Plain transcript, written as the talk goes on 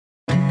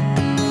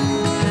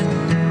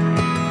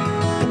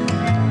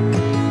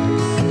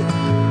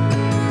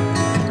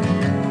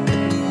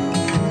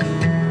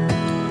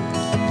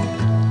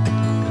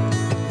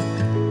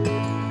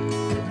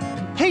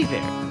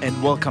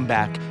welcome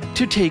back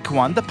to Take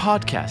One, the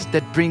podcast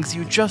that brings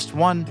you just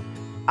one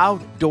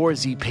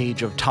outdoorsy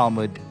page of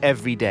Talmud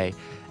every day.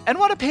 And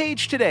what a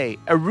page today,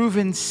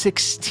 Eruvin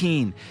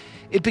 16.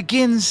 It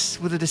begins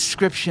with a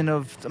description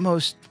of the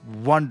most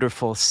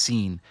wonderful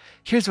scene.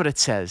 Here's what it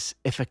says.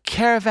 If a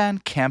caravan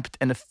camped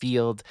in a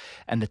field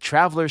and the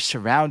travelers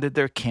surrounded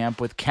their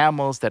camp with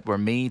camels that were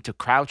made to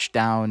crouch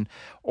down,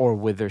 or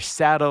with their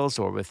saddles,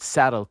 or with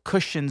saddle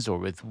cushions, or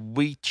with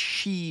wheat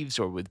sheaves,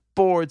 or with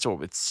boards, or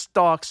with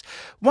stalks,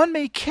 one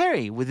may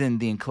carry within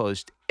the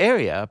enclosed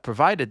area,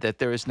 provided that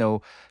there is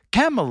no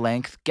camel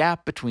length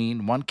gap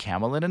between one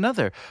camel and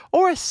another,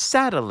 or a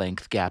saddle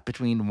length gap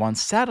between one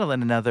saddle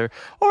and another,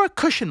 or a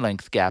cushion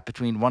length gap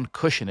between one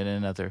cushion and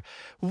another.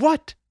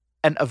 What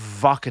an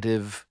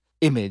evocative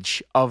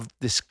image of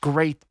this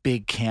great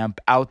big camp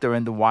out there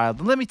in the wild.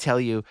 And let me tell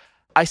you,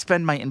 I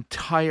spent my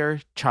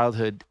entire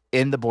childhood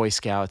in the Boy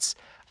Scouts.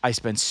 I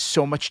spent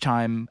so much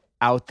time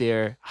out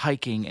there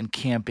hiking and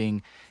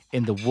camping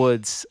in the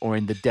woods or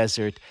in the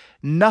desert.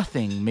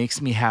 Nothing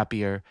makes me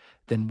happier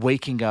than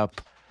waking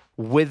up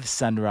with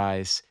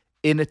sunrise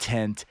in a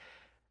tent.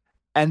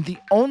 And the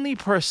only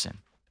person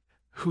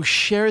who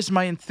shares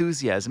my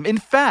enthusiasm, in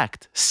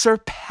fact,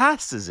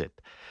 surpasses it,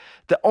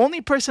 the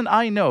only person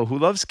I know who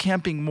loves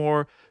camping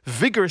more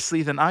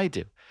vigorously than I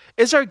do,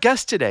 is our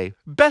guest today,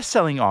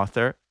 best-selling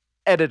author,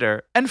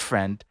 editor, and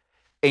friend,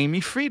 Amy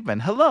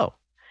Friedman. Hello.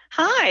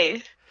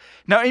 Hi.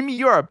 Now, Amy,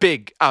 you're a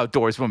big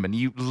outdoors woman.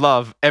 You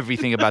love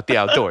everything about the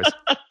outdoors.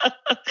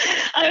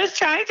 I was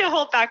trying to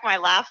hold back my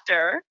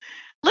laughter.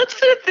 Let's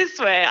put it this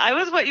way. I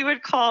was what you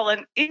would call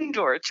an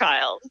indoor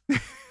child.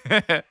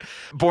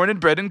 Born and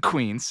bred in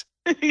Queens.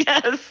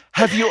 Yes.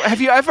 Have you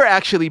ever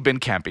actually been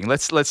camping?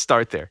 Let's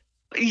start there.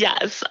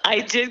 Yes, I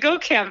did go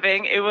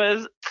camping. It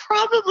was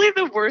probably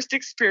the worst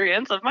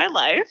experience of my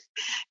life.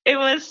 It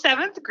was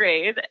 7th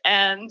grade,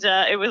 and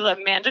it was a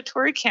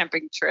mandatory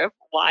camping trip.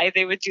 Why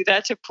they would do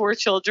that to poor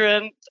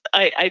children,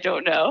 I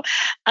don't know.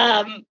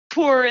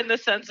 Poor in the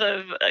sense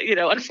of,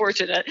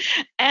 unfortunate.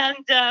 And,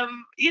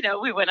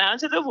 we went out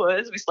into the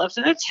woods. We slept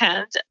in a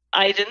tent.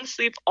 I didn't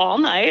sleep all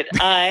night.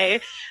 I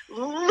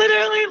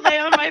literally lay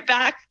on my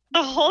back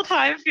the whole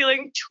time,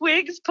 feeling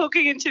twigs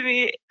poking into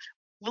me,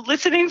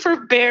 listening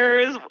for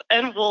bears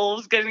and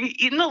wolves getting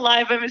eaten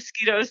alive by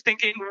mosquitoes,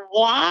 thinking,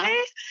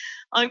 why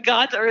on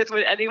God's earth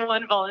would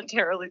anyone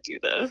voluntarily do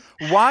this?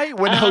 Why,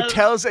 when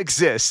hotels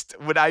exist,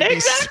 would I be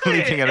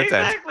sleeping in a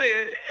tent? Exactly.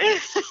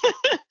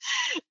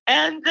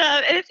 And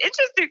it's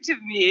interesting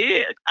to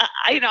me.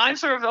 I'm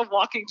sort of a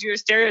walking Jewish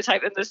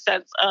stereotype in the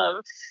sense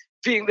of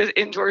being this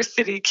indoor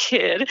city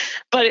kid.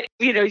 But,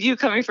 you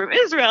coming from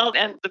Israel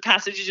and the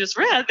passage you just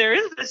read, there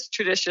is this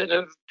tradition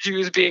of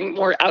Jews being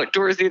more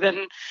outdoorsy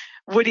than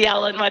Woody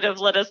Allen might have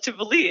led us to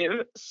believe.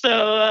 So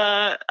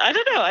I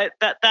don't know.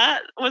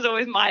 That was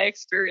always my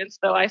experience,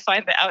 though. I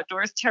find the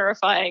outdoors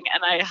terrifying,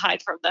 and I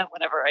hide from them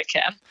whenever I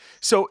can.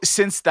 So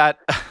since that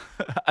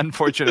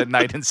unfortunate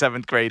night in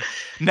 7th grade,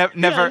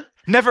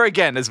 never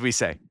again, as we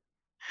say.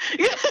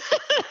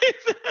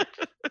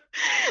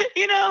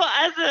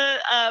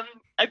 As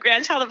a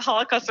grandchild of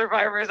Holocaust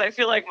survivors, I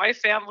feel like my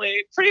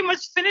family pretty much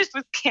finished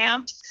with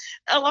camps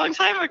a long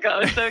time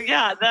ago. So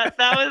yeah, that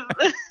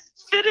was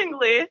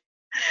fittingly.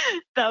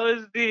 That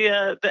was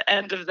the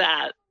end of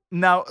that.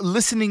 Now,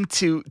 listening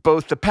to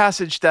both the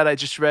passage that I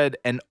just read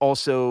and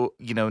also,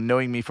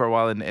 knowing me for a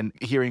while and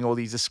hearing all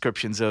these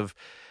descriptions of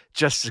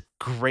just a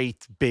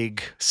great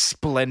big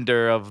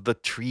splendor of the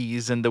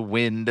trees and the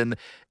wind, and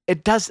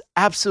it does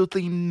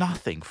absolutely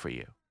nothing for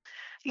you.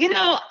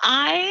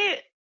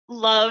 I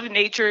love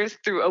nature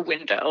through a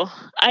window.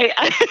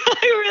 I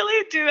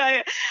really do.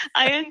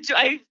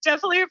 I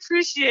definitely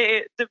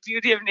appreciate the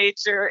beauty of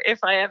nature if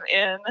I am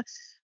in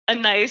a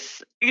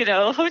nice,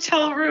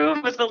 hotel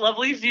room with a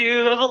lovely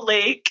view of a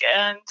lake,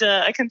 and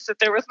I can sit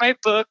there with my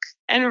book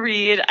and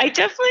read. I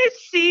definitely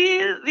see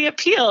the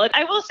appeal. And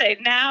I will say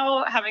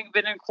now, having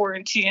been in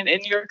quarantine in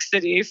New York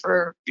City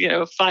for,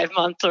 5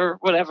 months or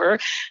whatever,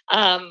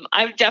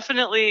 I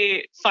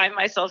definitely find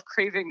myself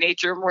craving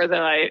nature more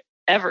than I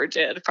ever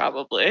did,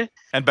 probably.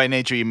 And by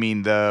nature, you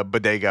mean the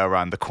bodega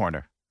around the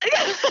corner.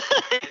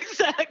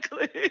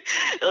 Exactly.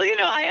 Well,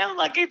 I am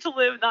lucky to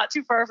live not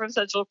too far from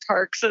Central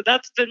Park, so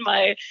that's been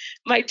my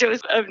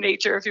dose of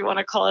nature, if you want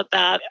to call it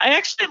that. I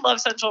actually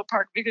love Central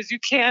Park because you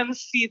can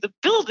see the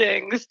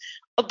buildings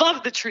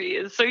above the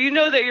trees, so you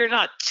know that you're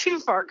not too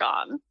far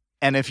gone.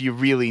 And if you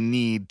really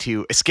need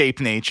to escape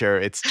nature,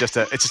 it's just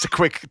a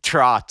quick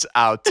trot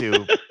out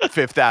to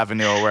Fifth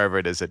Avenue or wherever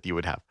it is that you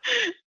would have.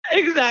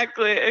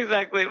 Exactly.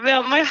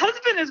 Now, my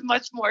husband is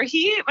much more.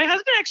 My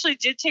husband actually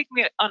did take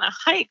me on a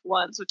hike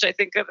once, which I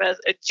think of as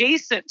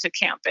adjacent to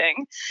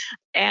camping.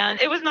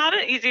 And it was not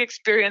an easy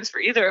experience for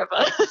either of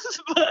us,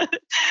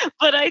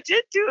 but I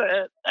did do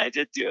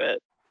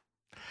it.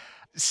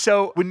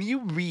 So when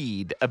you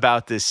read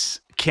about this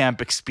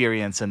camp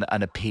experience on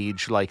a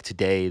page like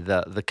today,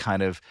 the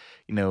kind of,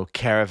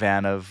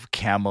 caravan of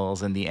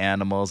camels and the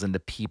animals and the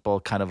people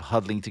kind of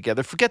huddling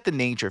together. Forget the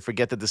nature,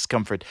 forget the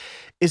discomfort.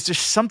 Is there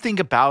something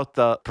about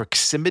the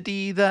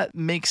proximity that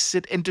makes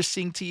it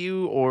interesting to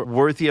you or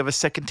worthy of a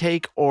second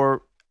take?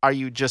 Or are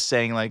you just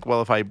saying like,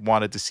 well, if I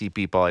wanted to see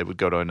people, I would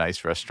go to a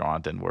nice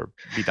restaurant and we're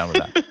be done with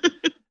that?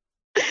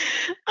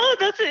 Oh,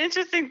 that's an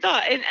interesting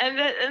thought. And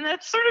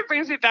that sort of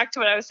brings me back to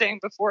what I was saying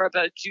before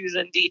about Jews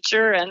and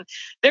nature. And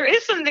there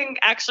is something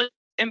actually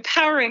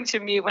empowering to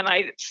me when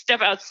I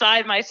step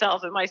outside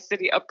myself and my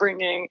city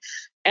upbringing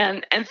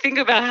and think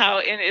about how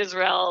in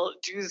Israel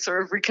Jews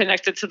sort of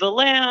reconnected to the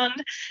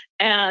land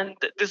and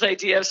this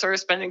idea of sort of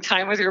spending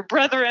time with your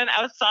brethren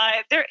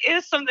outside. There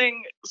is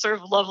something sort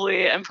of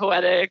lovely and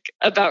poetic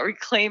about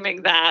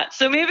reclaiming that.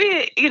 So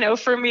maybe,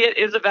 for me, it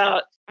is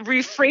about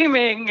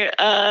reframing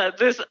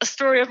this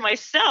story of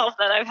myself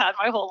that I've had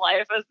my whole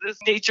life as this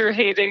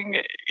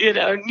nature-hating,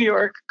 New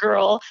York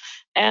girl,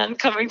 and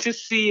coming to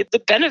see the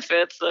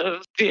benefits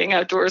of being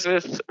outdoors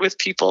with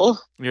people.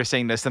 You're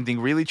saying there's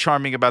something really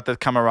charming about that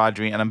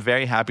camaraderie, and I'm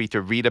very happy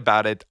to read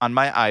about it on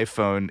my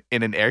iPhone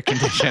in an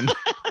air-conditioned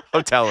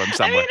hotel room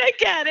somewhere. I mean,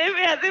 again, if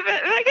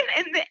I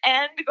can in the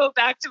end go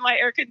back to my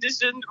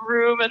air-conditioned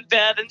room and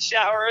bed and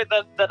shower,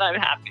 then I'm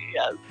happy,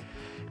 yes.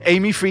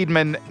 Amy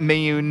Friedman, may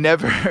you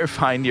never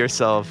find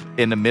yourself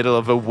in the middle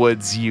of a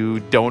woods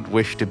you don't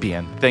wish to be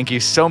in. Thank you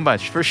so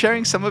much for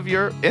sharing some of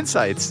your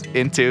insights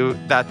into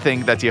that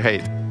thing that you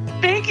hate.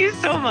 Thank you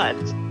so much.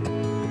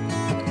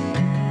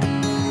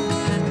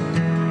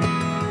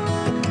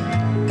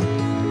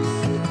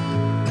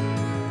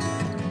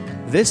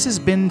 This has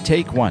been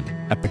Take One,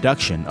 a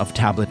production of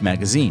Tablet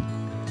Magazine.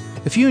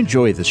 If you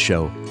enjoy this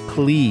show,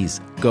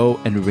 please go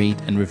and rate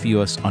and review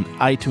us on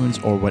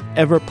iTunes or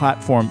whatever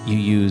platform you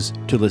use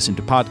to listen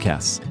to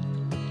podcasts.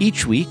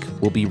 Each week,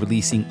 we'll be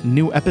releasing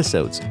new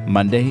episodes,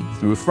 Monday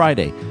through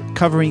Friday,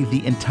 covering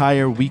the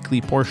entire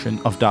weekly portion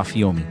of Daf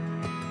Yomi.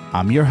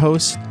 I'm your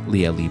host,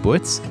 Leah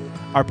Leibowitz.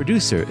 Our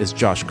producer is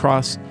Josh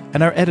Cross,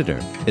 and our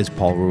editor is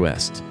Paul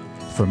Ruest.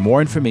 For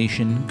more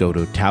information, go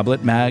to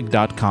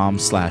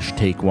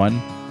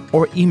tabletmag.com/takeone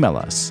or email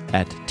us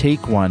at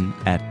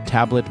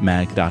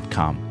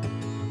takeone@tabletmag.com.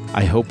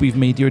 I hope we've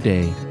made your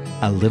day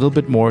a little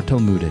bit more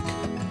Talmudic,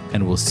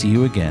 and we'll see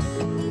you again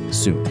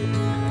soon.